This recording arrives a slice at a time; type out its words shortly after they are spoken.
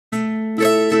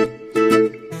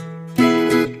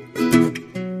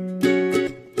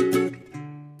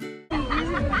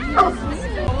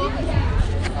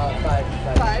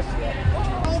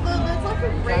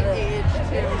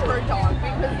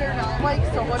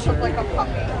rush of like a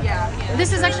puppy. Yeah.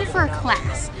 This is actually for a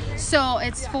class. So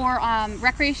it's for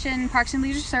Recreation, Parks and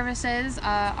Leisure Services,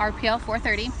 RPL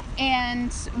 430.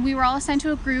 And we were all assigned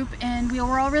to a group and we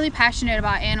were all really passionate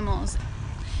about animals.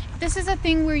 This is a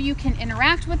thing where you can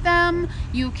interact with them,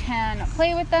 you can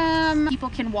play with them, people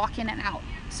can walk in and out.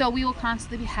 So we will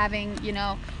constantly be having, you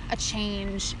know, a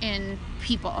change in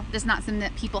people. This is not something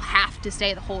that people have to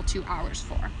stay the whole 2 hours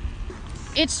for.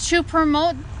 It's to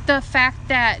promote the fact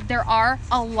that there are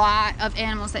a lot of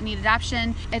animals that need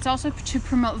adoption. It's also to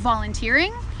promote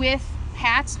volunteering with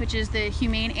H.A.T.S, which is the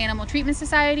Humane Animal Treatment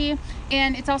Society.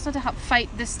 And it's also to help fight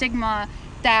the stigma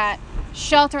that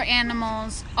shelter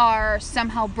animals are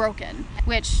somehow broken,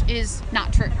 which is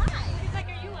not true.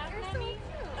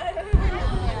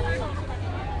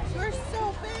 You're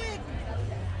so big.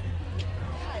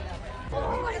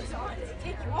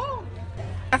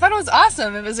 I thought it was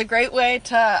awesome. It was a great way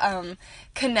to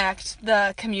connect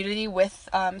the community with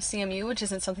CMU, which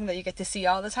isn't something that you get to see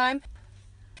all the time.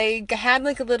 They had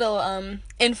like a little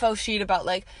info sheet about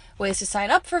like ways to sign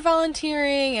up for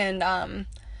volunteering and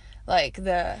like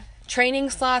the training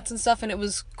slots and stuff, and it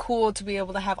was cool to be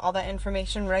able to have all that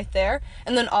information right there,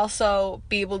 and then also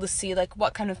be able to see like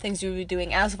what kind of things you would be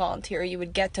doing as a volunteer. You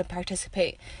would get to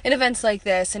participate in events like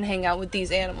this and hang out with these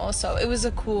animals, so it was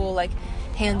a cool like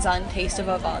hands-on taste of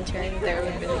what volunteering there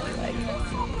would really be like.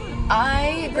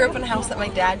 I grew up in a house that my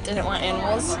dad didn't want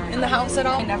animals in the house at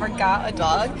all. I never got a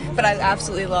dog, but I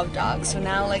absolutely love dogs. So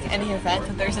now, like, any event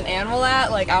that there's an animal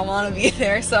at, like, I want to be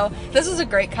there. So this was a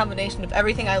great combination of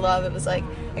everything I love. It was like,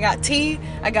 I got tea,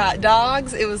 I got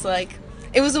dogs. It was like,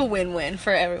 it was a win-win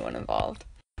for everyone involved.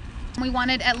 We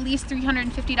wanted at least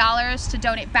 $350 to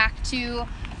donate back to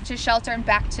shelter and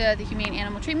back to the Humane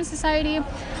Animal Treatment Society,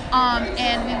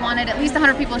 and we wanted at least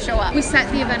 100 people to show up. We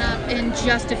set the event up in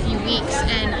just a few weeks,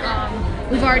 and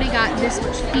we've already got this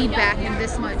much feedback and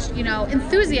this much, you know,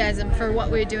 enthusiasm for what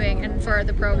we're doing and for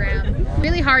the program.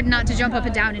 Really hard not to jump up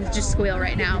and down and just squeal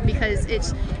right now because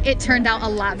it turned out a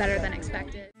lot better than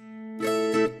expected.